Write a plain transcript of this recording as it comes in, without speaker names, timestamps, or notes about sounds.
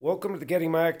Welcome to the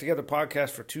Getting My Act Together podcast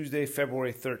for Tuesday,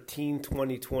 February 13,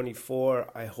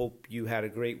 2024. I hope you had a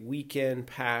great weekend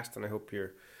past, and I hope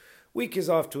your week is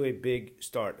off to a big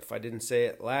start. If I didn't say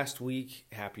it last week,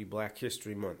 happy Black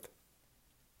History Month.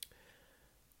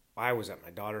 I was at my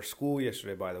daughter's school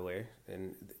yesterday, by the way,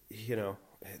 and, you know,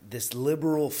 this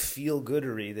liberal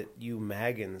feel-goodery that you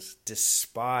Magans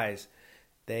despise,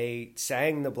 they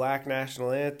sang the Black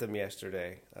National Anthem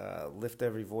yesterday, Lift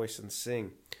Every Voice and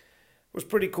Sing. It was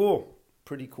pretty cool.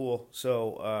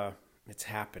 So it's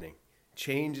happening.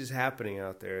 Change is happening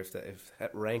out there if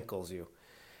that rankles you.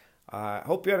 I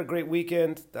hope you had a great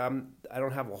weekend. I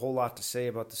don't have a whole lot to say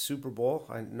about the Super Bowl.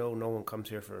 I know no one comes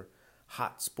here for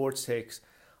hot sports takes.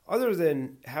 Other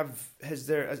than, has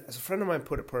there, as a friend of mine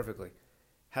put it perfectly,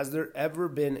 has there ever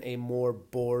been a more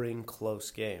boring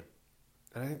close game?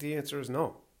 And I think the answer is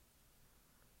no.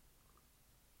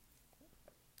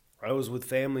 I was with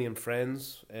family and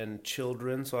friends and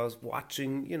children, so I was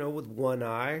watching, with one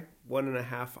eye,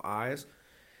 1.5 eyes,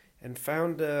 and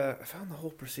found the whole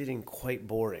proceeding quite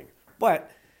boring. But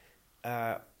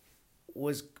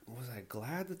was I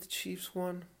glad that the Chiefs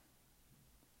won?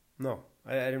 No,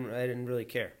 I didn't really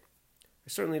care. I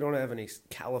certainly don't have any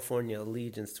California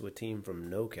allegiance to a team from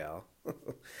NoCal,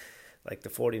 like the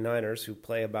 49ers, who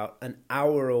play about an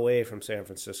hour away from San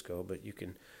Francisco, but you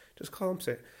can just call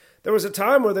them There was a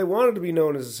time where they wanted to be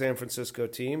known as a San Francisco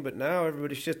team, but now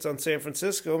everybody shits on San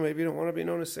Francisco. Maybe you don't want to be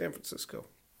known as San Francisco.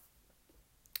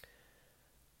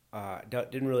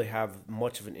 Didn't really have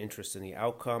much of an interest in the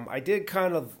outcome. I did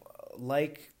kind of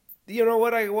like,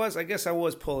 I guess I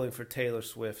was pulling for Taylor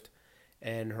Swift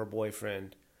and her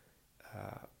boyfriend,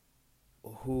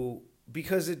 why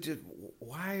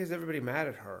is everybody mad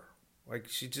at her?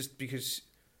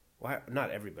 Why,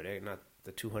 not everybody, not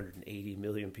the 280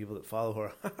 million people that follow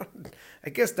her.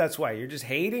 I guess that's why. You're just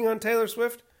hating on Taylor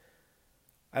Swift?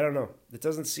 I don't know. It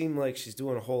doesn't seem like she's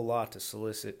doing a whole lot to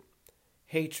solicit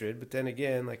hatred. But then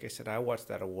again, like I said, I watched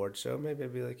that award show. Maybe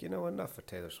I'd be like, enough of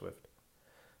Taylor Swift.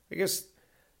 I guess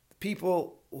the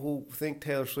people who think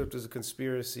Taylor Swift is a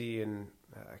conspiracy and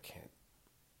I can't.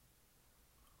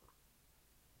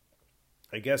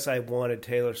 I guess I wanted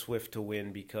Taylor Swift to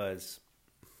win because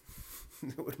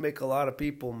it would make a lot of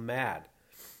people mad,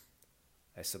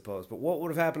 I suppose. But what would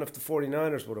have happened if the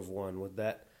 49ers would have won? Would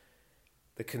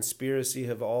the conspiracy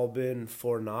have all been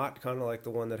for naught? Kind of like the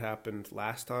one that happened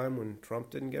last time when Trump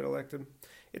didn't get elected?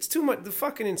 It's too much. The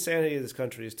fucking insanity of this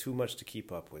country is too much to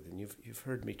keep up with. And you've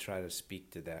heard me try to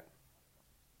speak to that.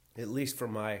 At least for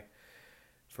my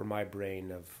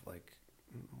brain of like,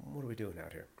 what are we doing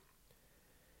out here?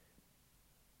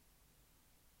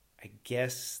 I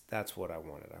guess that's what I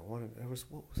wanted. What was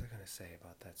I going to say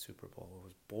about that Super Bowl? It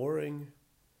was boring.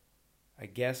 I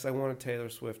guess I wanted Taylor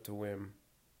Swift to win.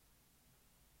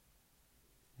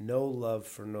 No love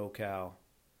for NoCal.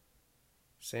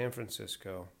 San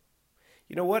Francisco.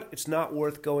 You know what? It's not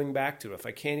worth going back to. If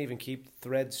I can't even keep the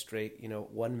thread straight,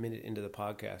 1 minute into the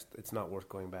podcast, it's not worth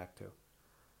going back to.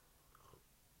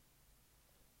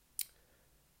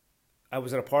 I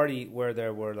was at a party where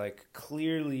there were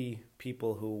clearly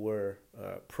people who were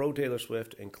pro Taylor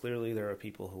Swift, and clearly there are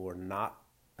people who were not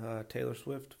Taylor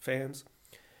Swift fans.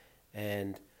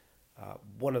 And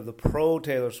one of the pro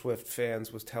Taylor Swift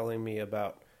fans was telling me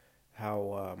about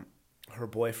how her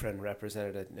boyfriend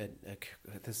represented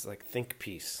this think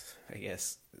piece, I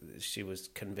guess she was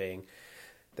conveying,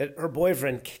 that her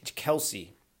boyfriend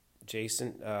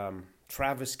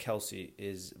Travis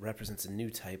Kelce represents a new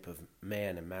type of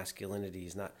man and masculinity.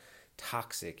 He's not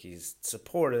toxic. He's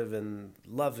supportive and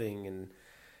loving and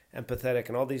empathetic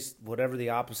and all these, whatever the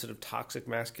opposite of toxic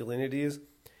masculinity is.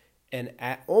 And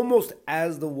almost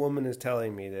as the woman is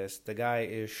telling me this, the guy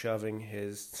is shoving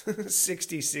his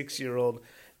 66-year-old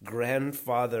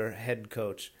grandfather head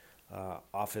coach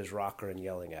off his rocker and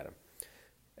yelling at him.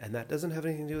 And that doesn't have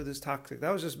anything to do with his toxic.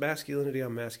 That was just masculinity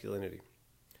on masculinity.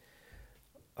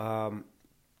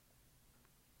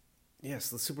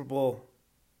 Yes, the Super Bowl,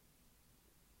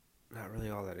 not really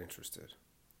all that interested.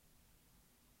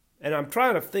 And I'm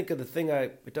trying to think of the thing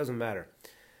it doesn't matter.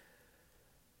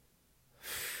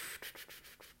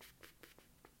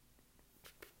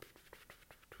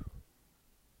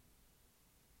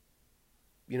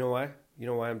 You know why? You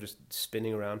know why I'm just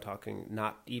spinning around talking,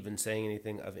 not even saying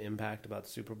anything of impact about the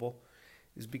Super Bowl?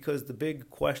 Is because the big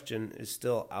question is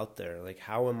still out there.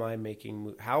 How am I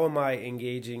engaging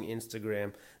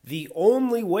Instagram? The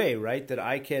only way, right, that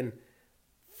I can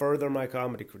further my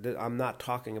comedy career. I'm not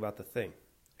talking about the thing.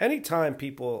 Anytime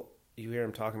you hear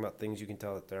them talking about things, you can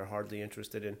tell that they're hardly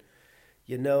interested in.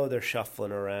 They're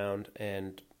shuffling around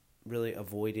and really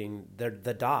avoiding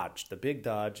the dodge. The big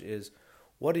dodge is,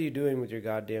 what are you doing with your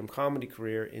goddamn comedy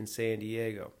career in San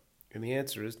Diego? And the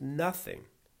answer is nothing.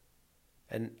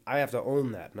 And I have to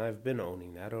own that, and I've been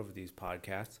owning that over these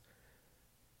podcasts.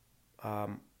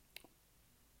 But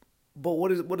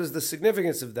what is the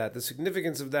significance of that? The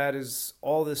significance of that is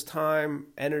all this time,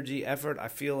 energy, effort, I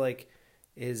feel like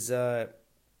is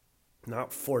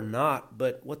not for naught,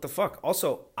 but what the fuck?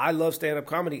 Also, I love stand-up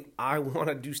comedy. I want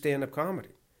to do stand-up comedy.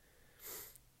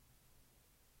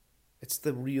 It's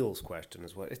the reels question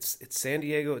is what. It's San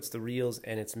Diego, it's the reels,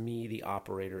 and it's me, the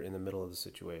operator, in the middle of the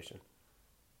situation.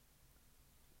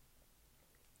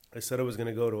 I said I was going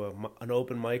to go to an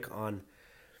open mic on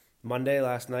Monday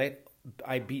last night.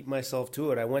 I beat myself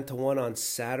to it. I went to one on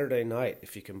Saturday night,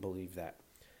 if you can believe that.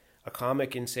 A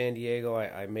comic in San Diego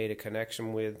I made a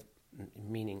connection with,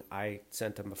 meaning I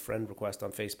sent him a friend request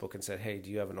on Facebook and said, hey,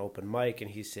 do you have an open mic? And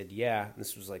he said, yeah.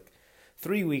 This was like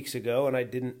 3 weeks ago, and I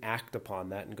didn't act upon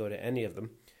that and go to any of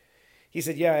them. He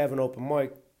said, yeah, I have an open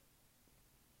mic.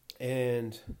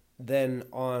 And then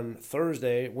on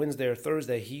Wednesday or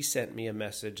Thursday, he sent me a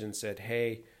message and said,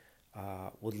 hey,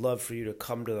 would love for you to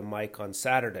come to the mic on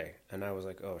Saturday. And I was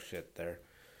like, oh shit, they're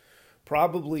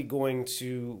probably going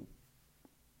to,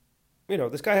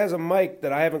 this guy has a mic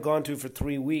that I haven't gone to for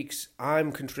 3 weeks.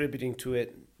 I'm contributing to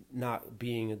it not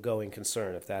being a going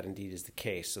concern, if that indeed is the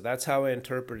case. So that's how I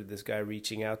interpreted this guy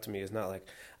reaching out to me. It's not like,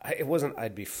 it wasn't,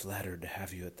 I'd be flattered to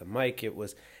have you at the mic. It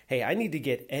was, hey, I need to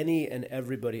get any and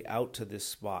everybody out to this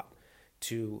spot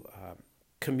to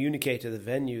communicate to the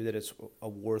venue that it's a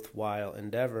worthwhile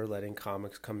endeavor, letting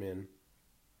comics come in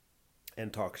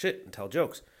and talk shit and tell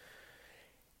jokes.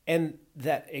 And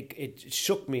that it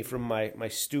shook me from my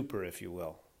stupor, if you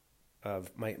will, of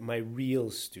my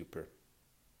real stupor.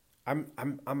 If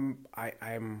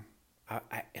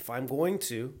I'm going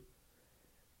to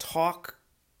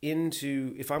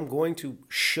if I'm going to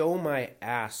show my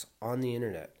ass on the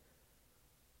internet,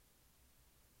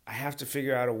 I have to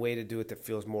figure out a way to do it that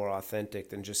feels more authentic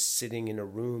than just sitting in a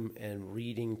room and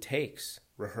reading takes,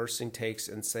 rehearsing takes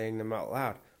and saying them out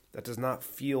loud. That does not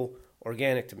feel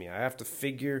organic to me. I have to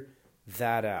figure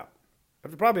that out. I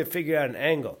have to probably figure out an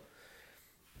angle.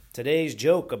 Today's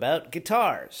joke about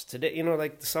guitars. Today,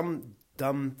 like some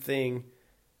dumb thing,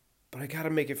 but I got to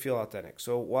make it feel authentic.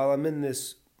 So while I'm in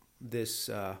this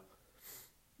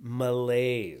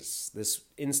malaise, this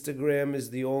Instagram is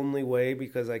the only way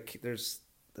because there's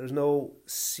no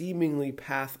seemingly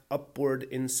path upward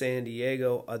in San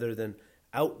Diego other than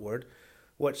outward.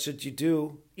 What should you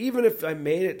do? Even if I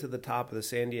made it to the top of the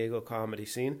San Diego comedy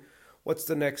scene, what's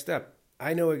the next step?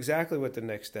 I know exactly what the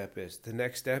next step is. The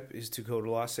next step is to go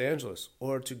to Los Angeles,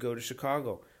 or to go to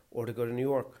Chicago, or to go to New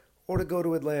York, or to go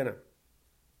to Atlanta.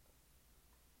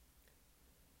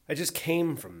 I just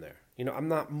came from there. I'm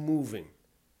not moving.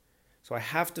 So I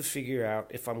have to figure out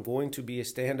if I'm going to be a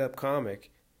stand-up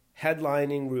comic,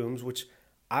 headlining rooms, which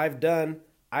I've done,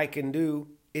 I can do.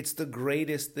 It's the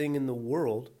greatest thing in the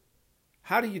world.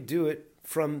 How do you do it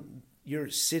from you're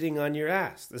sitting on your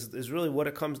ass? This is really what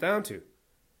it comes down to.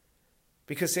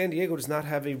 Because San Diego does not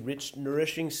have a rich,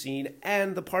 nourishing scene,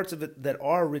 and the parts of it that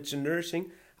are rich and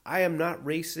nourishing, I am not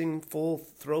racing full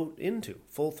throttle into.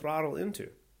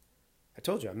 I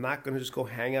told you, I'm not going to just go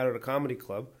hang out at a comedy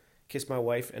club, kiss my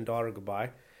wife and daughter goodbye,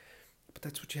 but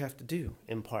that's what you have to do,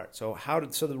 in part. So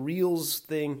the reels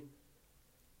thing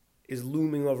is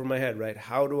looming over my head, right?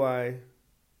 How do I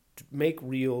make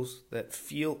reels that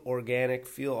feel organic,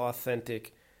 feel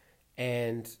authentic,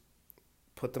 and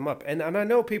put them up? And I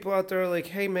know people out there are like,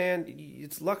 hey man,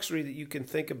 it's luxury that you can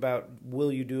think about,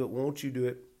 will you do it, won't you do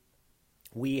it?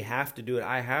 We have to do it,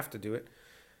 I have to do it.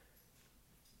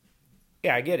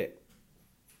 Yeah, I get it.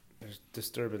 There's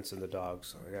disturbance in the dogs,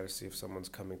 so I gotta see if someone's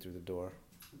coming through the door.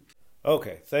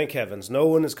 Okay, thank heavens, no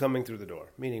one is coming through the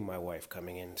door, meaning my wife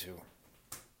coming in to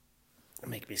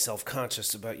make me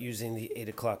self-conscious about using the 8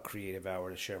 o'clock creative hour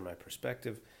to share my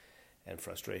perspective and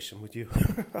frustration with you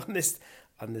on this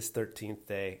 13th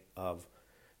day of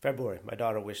February. My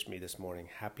daughter wished me this morning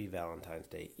happy Valentine's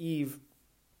Day Eve.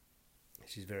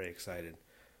 She's very excited.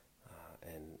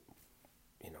 And,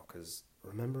 because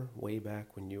remember way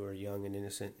back when you were young and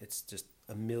innocent, it's just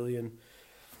a million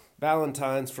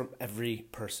Valentines from every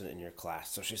person in your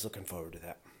class. So she's looking forward to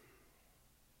that.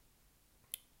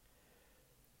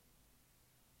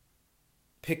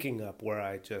 Picking up where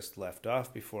I just left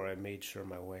off before I made sure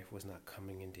my wife was not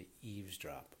coming in to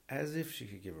eavesdrop, as if she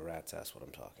could give a rat's ass what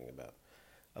I'm talking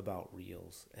about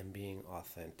reels and being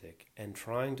authentic and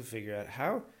trying to figure out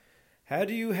how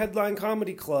do you headline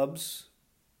comedy clubs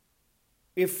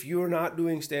if you're not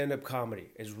doing stand-up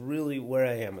comedy is really where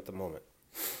I am at the moment.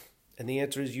 And the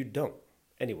answer is you don't.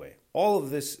 Anyway, all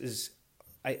of this is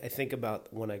I think about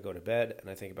when I go to bed and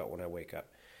I think about when I wake up.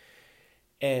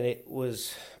 And it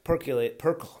was percolating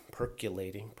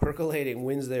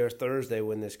Wednesday or Thursday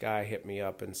when this guy hit me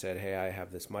up and said, hey, I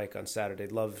have this mic on Saturday.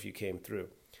 Love if you came through.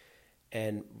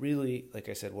 And really, like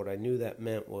I said, what I knew that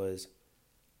meant was,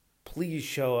 please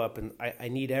show up. And I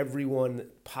need everyone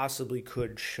that possibly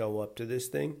could show up to this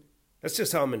thing. That's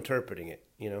just how I'm interpreting it,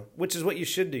 which is what you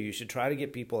should do. You should try to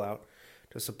get people out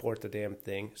to support the damn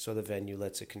thing so the venue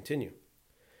lets it continue.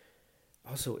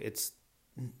 Also, it's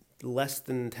less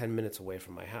than 10 minutes away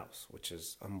from my house, which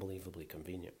is unbelievably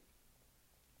convenient.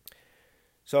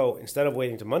 So instead of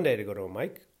waiting to Monday to go to a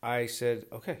mic, I said,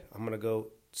 okay, I'm going to go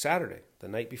Saturday, the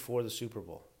night before the Super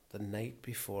Bowl, the night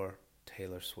before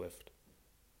Taylor Swift.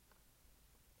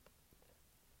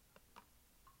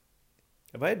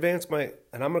 If I advance and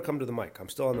I'm going to come to the mic, I'm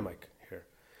still on the mic here.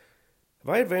 If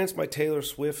I advance my Taylor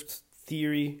Swift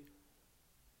theory,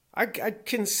 I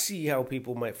can see how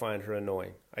people might find her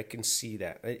annoying. I can see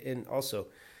that. And also,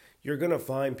 you're going to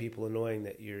find people annoying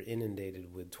that you're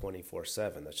inundated with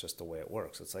 24/7. That's just the way it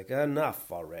works. It's like, enough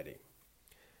already.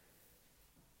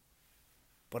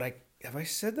 But have I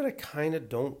said that I kind of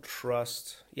don't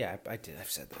trust... Yeah, I did.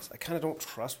 I've said this. I kind of don't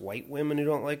trust white women who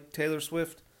don't like Taylor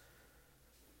Swift.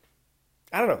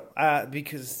 I don't know.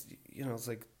 Because, it's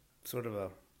like sort of a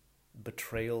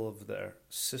betrayal of their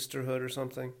sisterhood or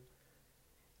something.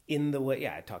 In the way,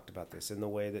 I talked about this, in the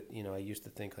way that, I used to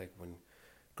think like when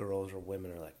girls or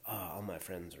women are like, oh, all my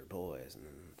friends are boys. And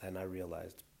then I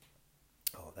realized,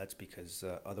 oh, that's because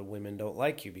other women don't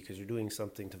like you because you're doing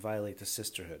something to violate the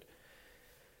sisterhood.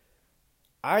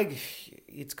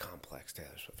 It's complex, Taylor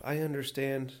Swift. I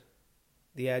understand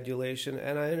the adulation,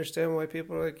 and I understand why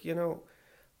people are like,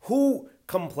 who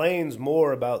complains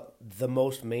more about the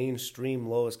most mainstream,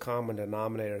 lowest common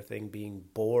denominator thing being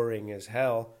boring as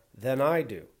hell than I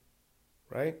do,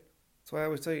 right? That's why I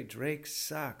always tell you, Drake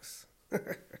sucks.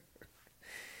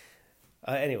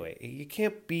 Anyway, you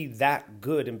can't be that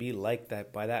good and be like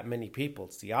that by that many people.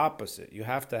 It's the opposite. You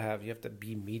have to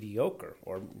be mediocre,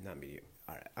 or not mediocre.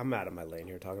 All right, I'm out of my lane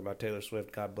here talking about Taylor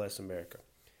Swift. God bless America.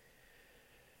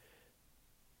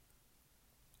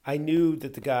 I knew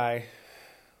that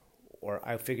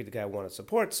I figured the guy wanted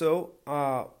support. So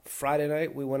Friday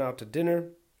night we went out to dinner,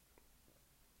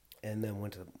 and then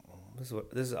went to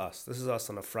this is us. This is us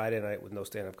on a Friday night with no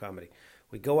stand-up comedy.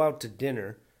 We go out to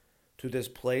dinner to this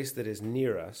place that is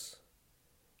near us,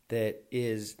 that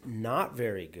is not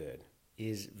very good,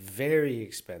 is very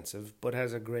expensive, but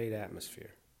has a great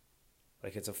atmosphere.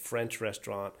 Like, it's a French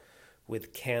restaurant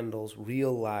with candles,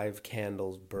 real live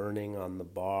candles burning on the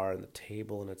bar and the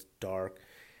table, and it's dark.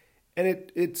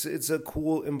 And it's a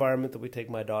cool environment that we take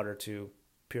my daughter to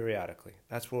periodically.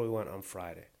 That's where we went on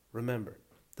Friday. Remember,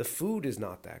 the food is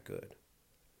not that good.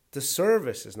 The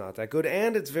service is not that good,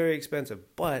 and it's very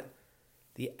expensive. But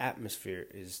the atmosphere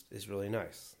is really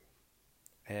nice.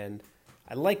 And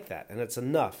I like that, and it's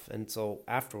enough. And so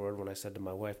afterward, when I said to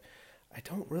my wife, I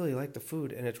don't really like the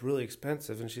food, and it's really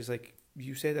expensive. And she's like,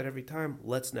 you say that every time.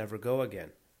 Let's never go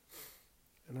again.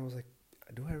 And I was like,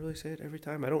 do I really say it every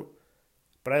time? I don't.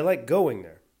 But I like going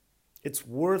there. It's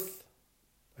worth...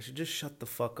 I should just shut the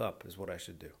fuck up is what I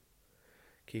should do.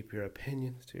 Keep your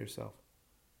opinions to yourself.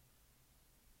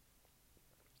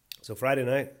 So Friday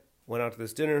night, went out to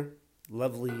this dinner.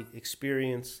 Lovely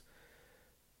experience.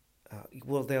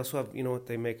 Well, they also have...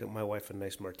 they make my wife a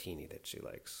nice martini that she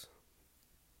likes.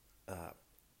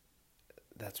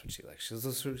 That's what she likes. She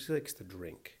likes to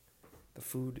drink. The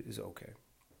food is okay.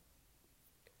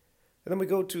 And then we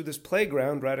go to this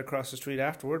playground right across the street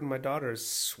afterward, and my daughter is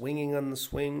swinging on the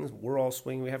swings. We're all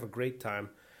swinging. We have a great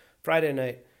time. Friday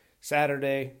night,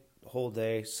 Saturday, the whole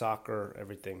day, soccer,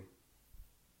 everything.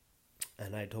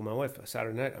 And I told my wife,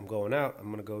 Saturday night, I'm going out. I'm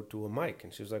going to go to a mic.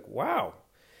 And she was like, wow.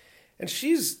 And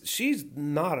she's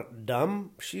not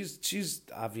dumb. She's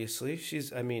obviously, she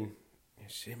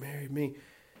married me.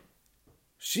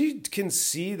 She can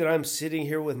see that I'm sitting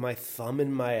here with my thumb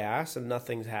in my ass and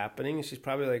nothing's happening. And she's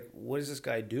probably like, what is this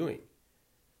guy doing?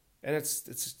 And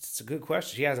it's a good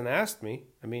question. She hasn't asked me.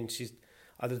 She's,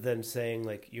 other than saying,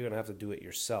 like, you're going to have to do it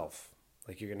yourself.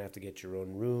 Like, you're going to have to get your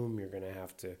own room. You're going to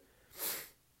have to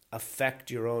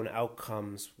affect your own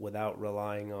outcomes without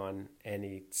relying on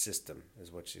any system,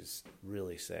 is what she's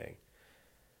really saying.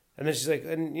 And then she's like,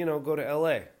 and, go to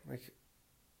L.A. Like,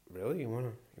 really? You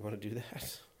want to do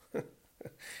that?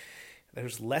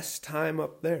 There's less time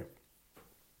up there.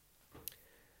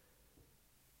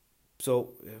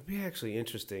 So it'd be actually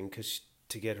interesting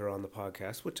to get her on the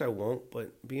podcast, which I won't, but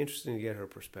it'd be interesting to get her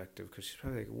perspective, because she's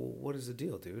probably like, well, what is the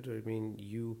deal, dude?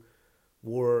 You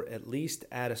were at least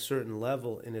at a certain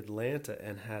level in Atlanta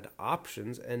and had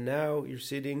options, and now you're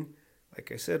sitting,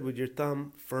 like I said, with your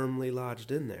thumb firmly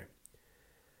lodged in there.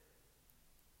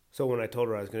 So when I told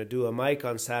her I was going to do a mic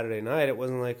on Saturday night, it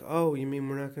wasn't like, oh, you mean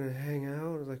we're not going to hang out?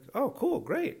 I was like, oh, cool,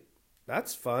 great.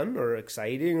 That's fun or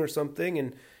exciting or something.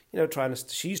 And,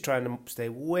 she's trying to stay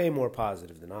way more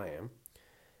positive than I am.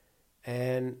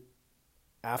 And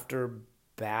after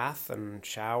bath and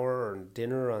shower and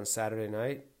dinner on Saturday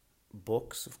night,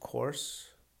 books, of course.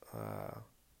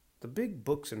 The big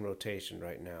books in rotation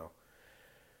right now.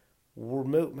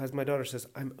 As my daughter says,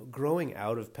 I'm growing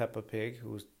out of Peppa Pig,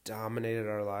 who has dominated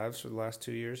our lives for the last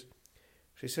 2 years.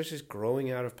 She says she's growing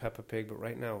out of Peppa Pig, but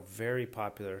right now, very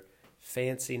popular,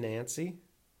 Fancy Nancy,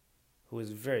 who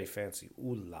is very fancy.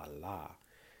 Ooh la la.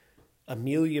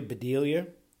 Amelia Bedelia,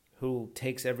 who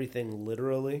takes everything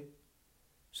literally.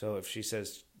 So if she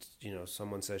says,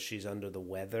 someone says she's under the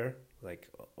weather, like,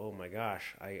 oh my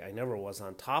gosh, I never was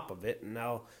on top of it, and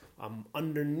now I'm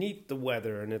underneath the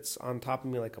weather, and it's on top of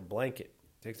me like a blanket.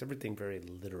 Takes everything very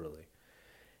literally.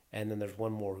 And then there's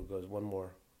one more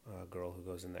girl who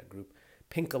goes in that group,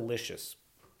 Pinkalicious,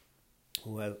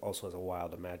 who also has a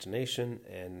wild imagination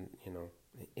and,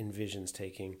 envisions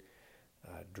taking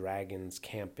dragons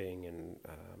camping and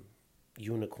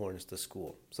unicorns to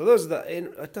school. So those are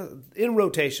in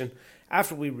rotation.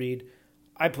 After we read,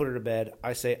 I put her to bed.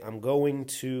 I say I'm going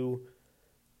to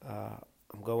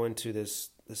this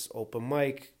open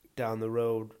mic down the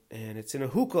road, and it's in a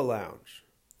hookah lounge.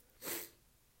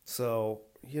 So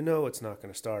it's not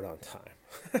going to start on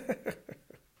time.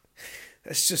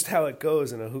 That's just how it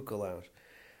goes in a hookah lounge.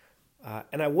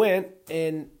 And I went,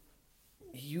 and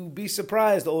you'd be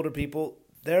surprised, older people.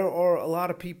 There are a lot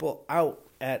of people out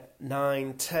at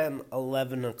 9, 10,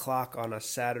 11 o'clock on a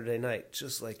Saturday night,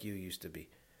 just like you used to be.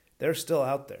 They're still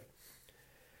out there.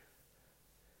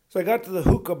 So I got to the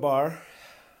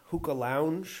hookah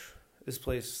lounge. This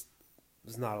place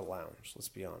is not a lounge, let's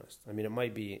be honest. I mean, it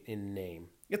might be in name.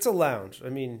 It's a lounge.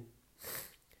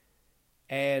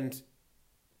 And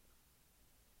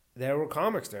there were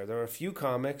comics there. There were a few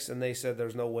comics, and they said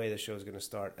there's no way the show's going to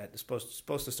start it's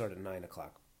supposed to start at 9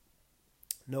 o'clock.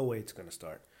 No way it's going to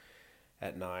start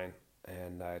at 9.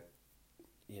 And I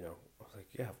was like,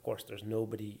 yeah, of course, there's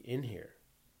nobody in here.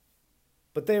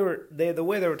 But the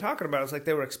way they were talking about it was like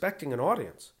they were expecting an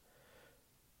audience.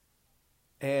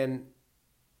 And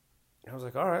I was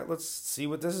like, all right, let's see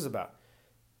what this is about.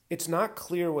 It's not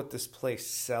clear what this place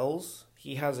sells.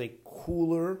 He has a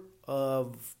cooler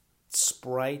of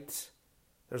Sprite.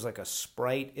 There's like a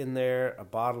Sprite in there, a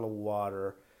bottle of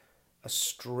water, a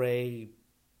stray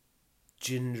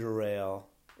ginger ale.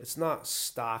 It's not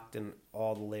stocked and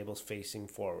all the labels facing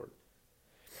forward.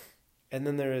 And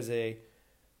then there is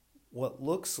what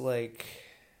looks like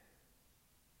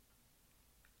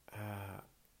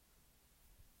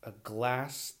a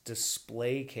glass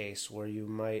display case where you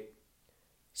might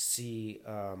see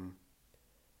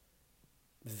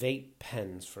vape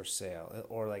pens for sale,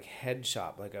 or like head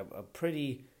shop, like a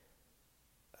pretty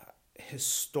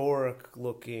historic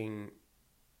looking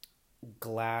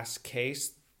glass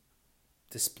case,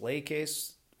 display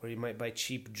case, where you might buy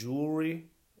cheap jewelry,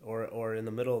 or in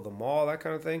the middle of the mall, that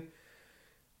kind of thing,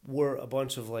 were a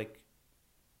bunch of like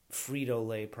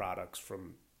Frito-Lay products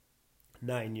from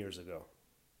 9 years ago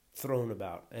thrown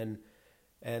about. And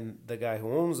the guy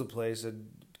who owns the place said,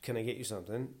 can I get you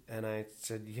something? And I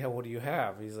said, yeah, what do you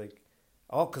have? He's like,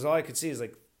 because all I could see is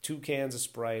like 2 cans of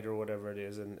Sprite or whatever it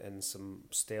is, and some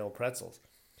stale pretzels.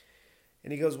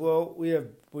 And he goes, well, we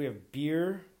have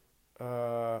beer,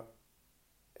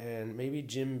 and maybe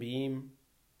Jim Beam,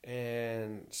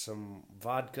 and some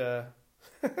vodka.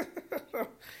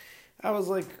 I was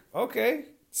like, okay,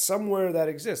 somewhere that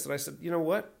exists. And I said, you know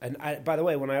what? And by the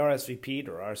way, when I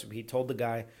RSVP'd, told the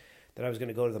guy that I was going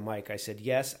to go to the mic, I said,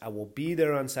 yes, I will be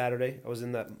there on Saturday. I was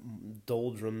in that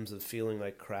doldrums of feeling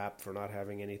like crap for not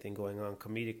having anything going on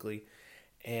comedically,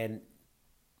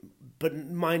 but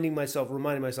reminding myself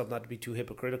not to be too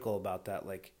hypocritical about that,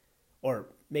 like, or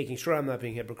making sure I'm not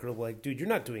being hypocritical, like, dude, you're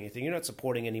not doing anything. You're not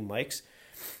supporting any mics.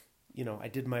 I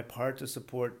did my part to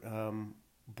support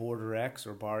Border X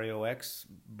or Barrio X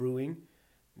Brewing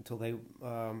until they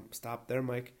stopped their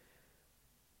mic.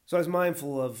 So I was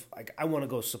mindful of, like, I want to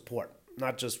go support,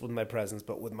 not just with my presence,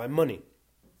 but with my money.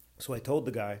 So I told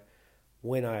the guy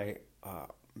when I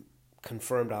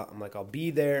confirmed, I'm like, I'll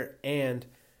be there and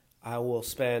I will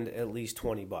spend at least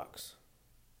 $20.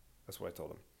 That's what I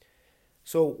told him.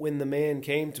 So when the man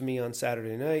came to me on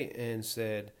Saturday night and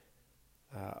said,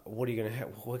 what are you gonna have?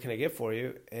 What can I get for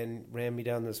you? And ran me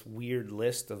down this weird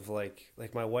list of like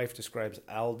my wife describes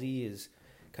Aldi as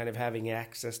kind of having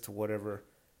access to whatever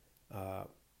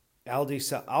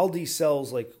Aldi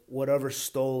sells, like whatever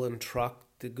stolen truck,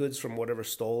 the goods from whatever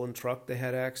stolen truck they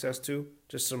had access to.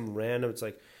 Just some random. It's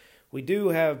like, we do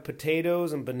have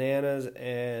potatoes and bananas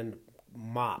and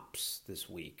mops this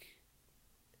week.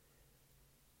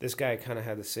 This guy kind of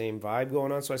had the same vibe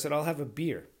going on, so I said, I'll have a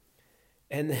beer.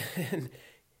 And then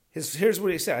here's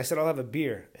what he said. I said, I'll have a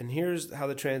beer. And here's how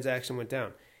the transaction went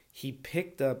down. He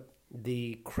picked up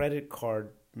the credit card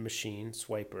machine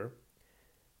swiper,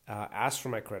 asked for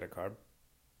my credit card,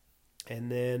 and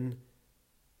then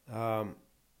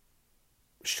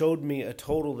showed me a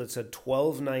total that said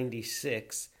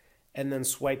 $12.96, and then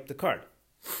swiped the card.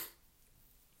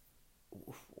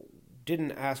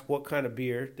 Didn't ask what kind of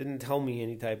beer, didn't tell me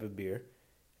any type of beer.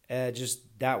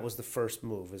 Just that was the first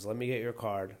move, is let me get your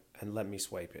card and let me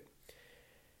swipe it.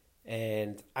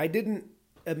 And I did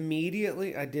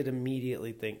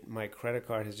immediately think my credit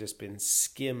card has just been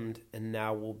skimmed and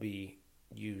now will be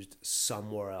used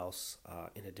somewhere else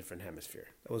in a different hemisphere.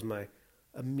 That was my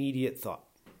immediate thought.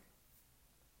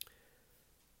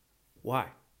 Why?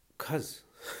 Because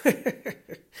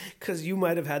you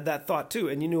might have had that thought too.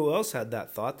 And you know who else had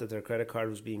that thought, that their credit card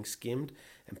was being skimmed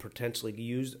and potentially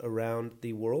used around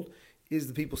the world? Is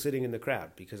the people sitting in the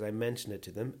crowd, because I mentioned it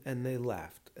to them and they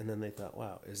laughed. And then they thought,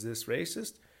 wow, is this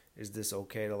racist? Is this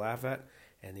okay to laugh at?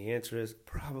 And the answer is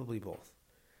probably both.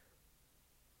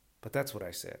 But that's what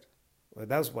I said. Well,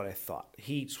 that was what I thought.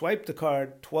 He swiped the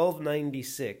card,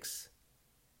 $12.96.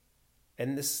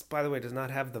 And this, by the way, does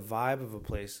not have the vibe of a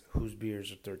place whose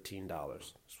beers are $13.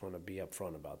 Just want to be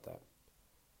upfront about that.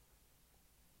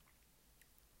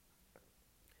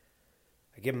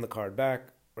 I give him the card back,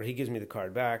 or he gives me the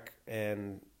card back,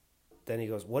 and then he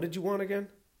goes, what did you want again?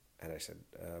 And I said,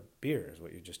 beer is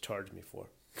what you just charged me for.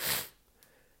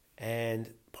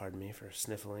 And pardon me for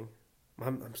sniffling.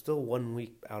 I'm still 1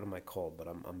 week out of my cold, but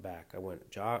I'm back. I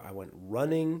went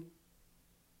running.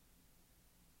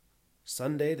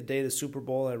 Sunday, the day of the Super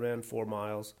Bowl, I ran 4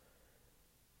 miles.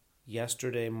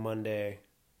 Yesterday, Monday,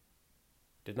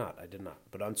 I did not.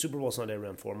 But on Super Bowl Sunday, I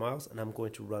ran 4 miles, and I'm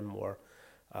going to run more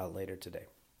later today.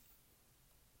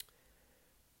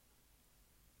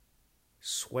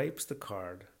 Swipes the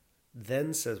card,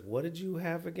 then says, what did you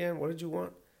have again? What did you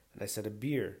want? And I said, a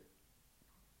beer.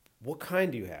 What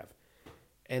kind do you have?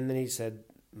 And then he said,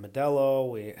 Modelo,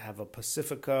 we have a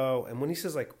Pacifico. And when he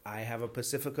says, like, I have a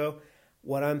Pacifico,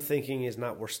 what I'm thinking is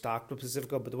not we're stocked with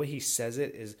Pacifico, but the way he says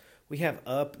it is we have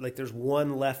there's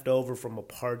one left over from a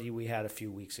party we had a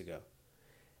few weeks ago.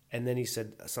 And then he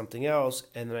said something else,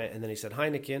 and then he said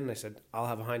Heineken, and I said, I'll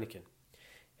have a Heineken.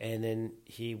 And then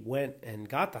he went and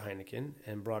got the Heineken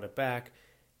and brought it back,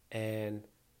 and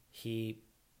he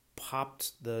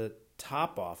popped the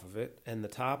top off of it, and the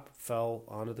top fell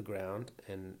onto the ground,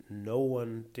 and no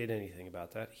one did anything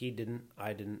about that. He didn't,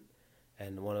 I didn't,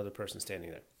 and one other person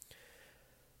standing there.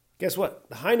 Guess what?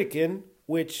 The Heineken,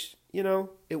 which,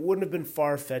 it wouldn't have been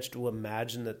far-fetched to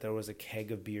imagine that there was a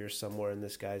keg of beer somewhere in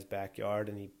this guy's backyard,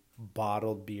 and he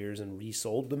bottled beers and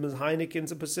resold them as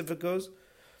Heinekens and Pacificos.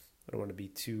 I don't want to be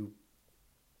too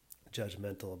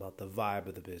judgmental about the vibe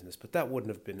of the business, but that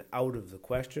wouldn't have been out of the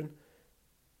question.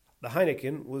 The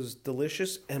Heineken was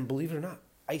delicious, and believe it or not,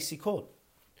 icy cold.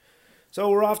 So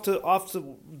we're off to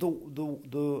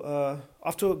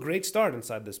a great start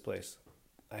inside this place.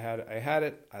 I had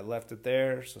it. I left it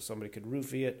there so somebody could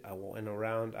roofie it. I went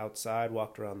around outside,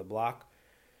 walked around the block.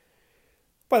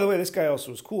 By the way, this guy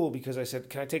also was cool because I said,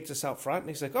 "Can I take this out front?" And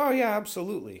he's like, "Oh yeah,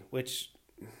 absolutely." Which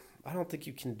I don't think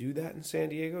you can do that in San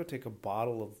Diego. Take a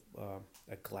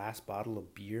glass bottle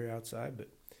of beer outside, but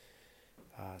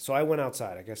so I went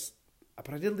outside, I guess,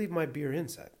 but I did leave my beer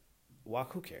inside.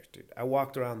 Who cares, dude? I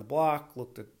walked around the block,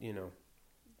 looked at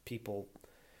people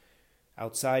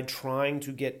outside trying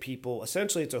to get people.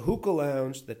 Essentially, it's a hookah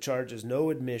lounge that charges no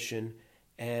admission,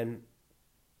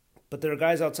 but there are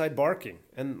guys outside barking,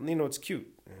 and it's cute.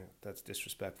 That's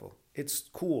disrespectful. It's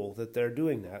cool that they're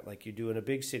doing that, like you do in a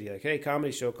big city, like, hey,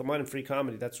 comedy show, come on and free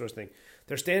comedy, that sort of thing.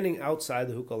 They're standing outside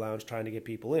the hookah lounge trying to get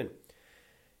people in.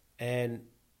 And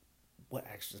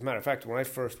as a matter of fact, when I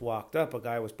first walked up, a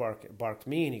guy was barked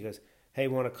me, and he goes, "Hey,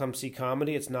 want to come see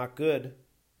comedy? It's not good."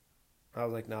 I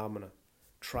was like, "No, I'm gonna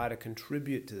try to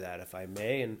contribute to that, if I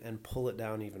may, and pull it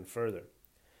down even further."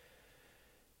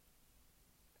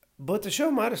 But the show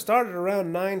might have started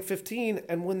around 9:15,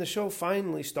 and when the show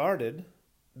finally started,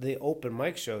 the open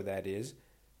mic show, that is,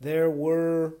 there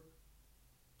were,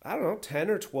 10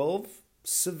 or 12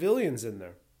 civilians in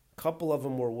there. A couple of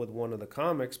them were with one of the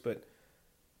comics, but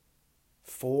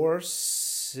 4,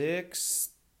 6,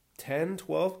 10,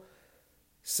 12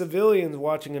 civilians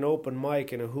watching an open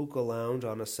mic in a hookah lounge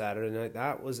on a Saturday night.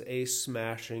 That was a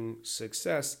smashing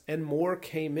success, and more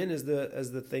came in as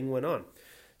the thing went on.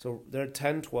 So they're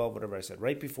 10, 12, whatever I said.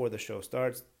 Right before the show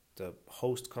starts, the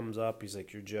host comes up. He's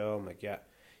like, "You're Joe." I'm like, "Yeah."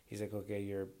 He's like, "Okay,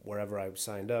 you're wherever I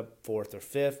signed up, 4th or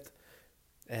 5th."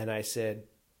 And I said,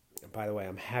 "By the way,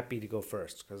 I'm happy to go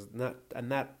first because not in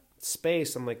that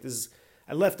space. I'm like, this is."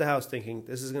 I left the house thinking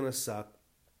this is gonna suck.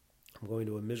 I'm going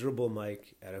to a miserable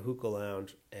mic at a hookah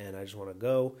lounge, and I just want to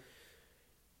go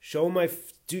show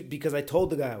because I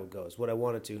told the guy I would go is what I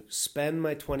wanted to spend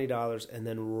my $20 and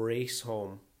then race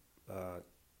home,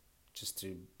 just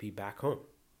to be back home.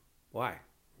 Why?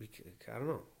 I don't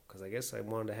know. Because I guess I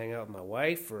wanted to hang out with my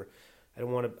wife, or I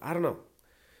don't want to. I don't know.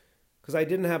 Because I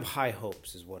didn't have high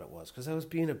hopes, is what it was. Because I was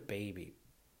being a baby.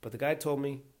 But the guy told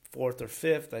me 4th or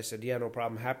 5th. I said, "Yeah, no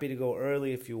problem. Happy to go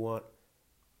early if you want."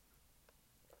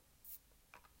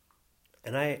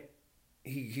 And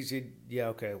he said, "Yeah,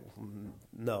 okay,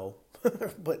 no,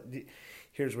 but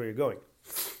here's where you're going."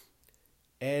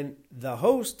 And the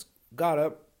host got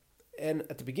up, and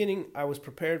at the beginning, I was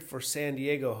prepared for San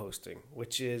Diego hosting,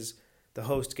 which is the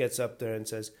host gets up there and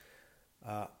says,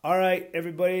 "All right,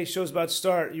 everybody, show's about to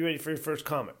start. You ready for your first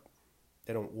comic?"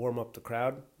 They don't warm up the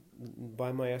crowd,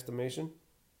 by my estimation.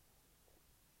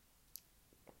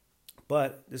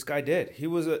 But this guy did. He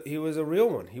was a real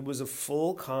one. He was a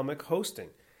full comic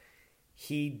hosting.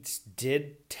 He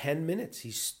did 10 minutes.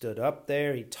 He stood up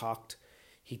there. He talked.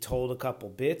 He told a couple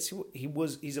bits.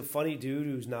 He's a funny dude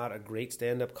who's not a great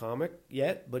stand-up comic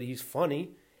yet, but he's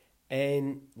funny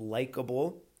and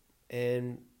likable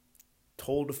and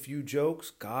told a few jokes,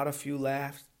 got a few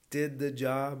laughs, did the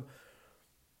job,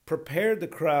 prepared the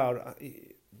crowd,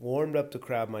 warmed up the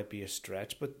crowd might be a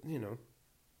stretch, but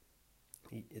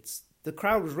the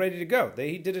crowd was ready to go.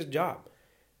 He did his job,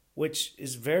 which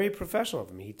is very professional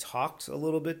of him. He talked a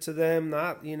little bit to them,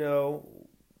 not,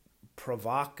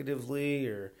 provocatively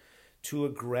or too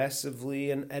aggressively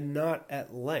and not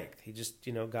at length. He just,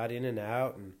 got in and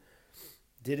out and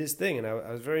did his thing. And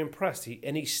I was very impressed.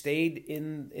 He stayed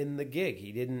in the gig.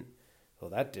 He didn't,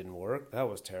 that didn't work. That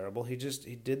was terrible. He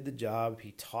did the job.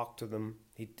 He talked to them.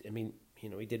 He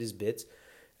did his bits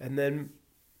and then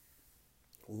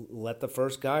let the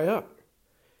first guy up.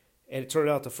 And it turned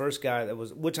out the first guy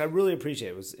which I really appreciate,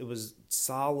 it was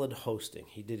solid hosting.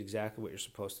 He did exactly what you're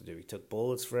supposed to do. He took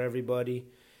bullets for everybody.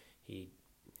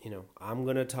 I'm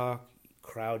going to talk,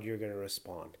 crowd, you're going to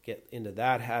respond. Get into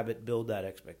that habit, build that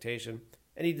expectation.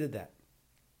 And he did that.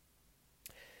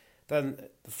 Then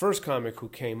the first comic who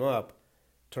came up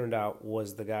turned out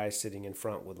was the guy sitting in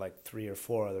front with like 3 or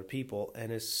 4 other people.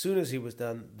 And as soon as he was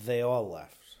done, they all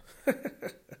left.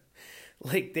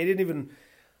 Like they didn't even...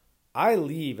 I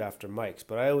leave after mics,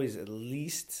 but I always at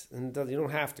least, and you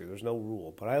don't have to, there's no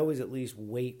rule, but I always at least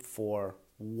wait for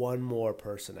one more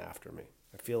person after me.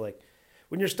 I feel like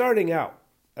when you're starting out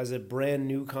as a brand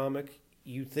new comic,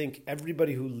 you think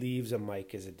everybody who leaves a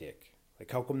mic is a dick.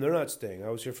 Like, how come they're not staying? I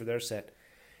was here for their set.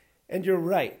 And you're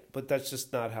right, but that's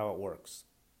just not how it works.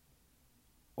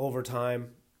 Over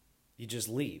time, you just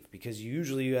leave because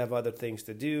usually you have other things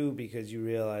to do because you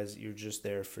realize you're just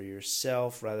there for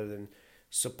yourself rather than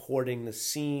supporting the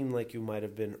scene like you might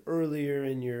have been earlier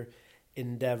in your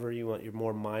endeavor. You're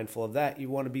more mindful of that. You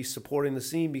want to be supporting the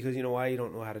scene because you know why? You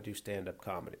don't know how to do stand-up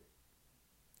comedy.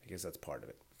 I guess that's part of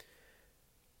it.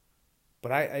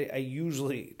 But I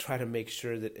usually try to make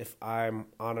sure that if I'm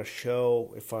on a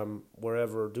show, if I'm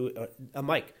wherever doing a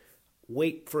mic,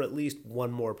 wait for at least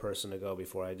one more person to go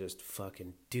before I just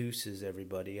fucking deuces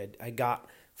everybody. I got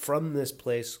from this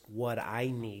place what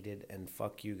I needed and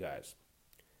fuck you guys.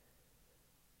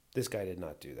 This guy did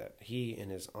not do that. He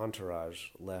and his entourage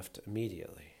left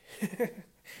immediately.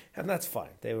 And that's fine.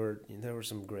 There were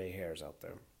some gray hairs out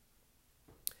there.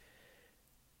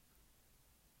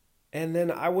 And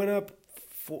then I went up,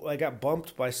 I got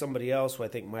bumped by somebody else who I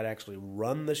think might actually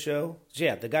run the show. So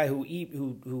yeah, the guy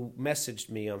who messaged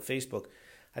me on Facebook,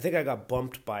 I think I got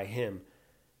bumped by him.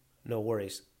 No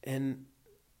worries. And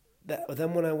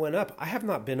then when I went up, I have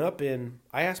not been up in,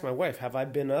 I asked my wife, have I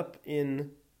been up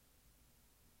in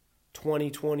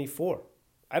 2024?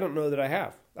 I don't know that I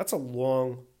have. That's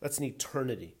an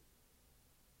eternity.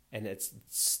 And it's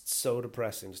so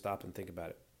depressing to stop and think about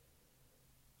it.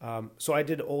 So I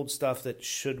did old stuff that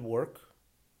should work,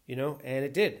 and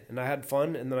it did. And I had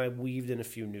fun, and then I weaved in a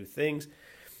few new things.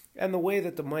 And the way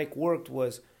that the mic worked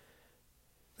was,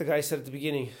 the guy said at the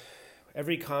beginning,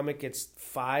 every comic gets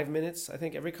 5 minutes. I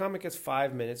think every comic gets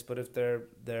 5 minutes, but if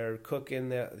they're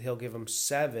cooking, he'll give them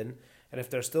 7. And if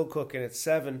they're still cooking at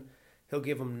 7, he'll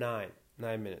give them 9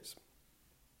 minutes.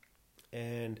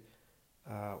 And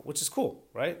which is cool,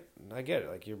 right? I get it.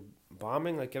 Like you're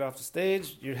bombing, like get off the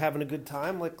stage, you're having a good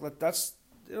time. Like that's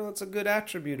that's a good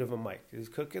attribute of a Mike. He's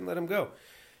cooking, let him go.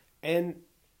 And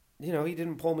he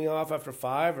didn't pull me off after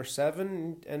 5 or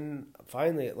 7, and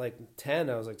finally at like 10,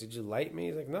 I was like, "Did you light me?"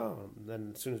 He's like, "No." And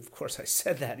then as soon as, of course, I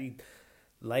said that, he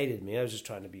lighted me. I was just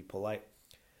trying to be polite,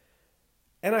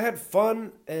 and I had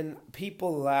fun, and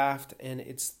people laughed, and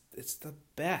it's the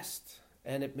best.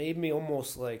 And it made me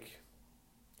almost like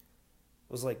it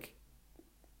was like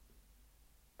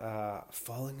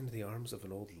falling into the arms of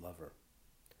an old lover.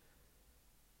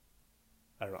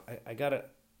 I don't know. I gotta.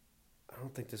 I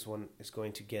don't think this one is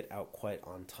going to get out quite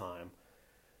on time,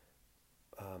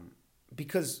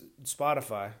 because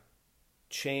Spotify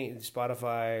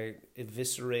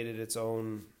eviscerated its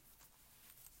own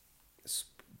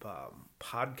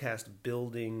podcast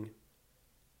building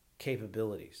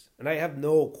capabilities, and I have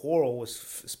no quarrel with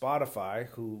Spotify,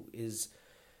 who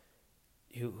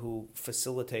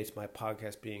facilitates my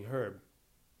podcast being heard,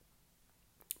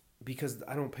 because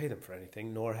I don't pay them for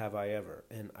anything, nor have I ever,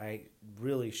 and I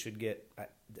really should I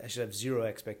should have zero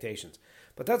expectations.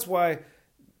 But that's why,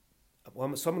 so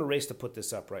I'm going to race to put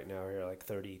this up right now here, like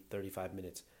 30, 35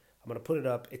 minutes. I'm going to put it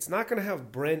up. It's not going to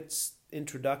have Brent's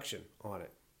introduction on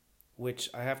it, which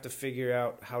I have to figure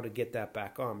out how to get that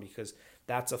back on, because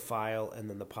that's a file, and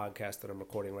then the podcast that I'm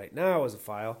recording right now is a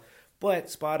file. But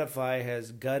Spotify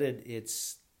has gutted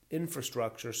its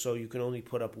infrastructure so you can only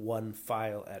put up one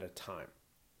file at a time.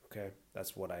 Okay,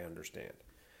 that's what I understand.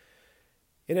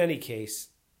 In any case,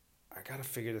 I got to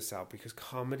figure this out, because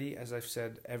comedy, as I've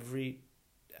said every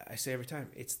time,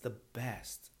 it's the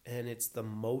best, and it's the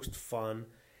most fun,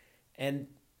 and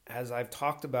as I've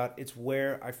talked about, it's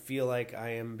where I feel like I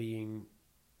am being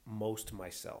most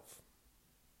myself.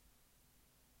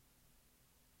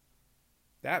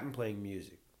 That and playing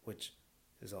music, which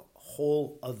is a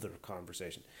whole other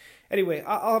conversation. Anyway,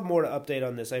 I'll have more to update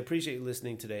on this. I appreciate you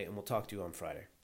listening today, and we'll talk to you on Friday.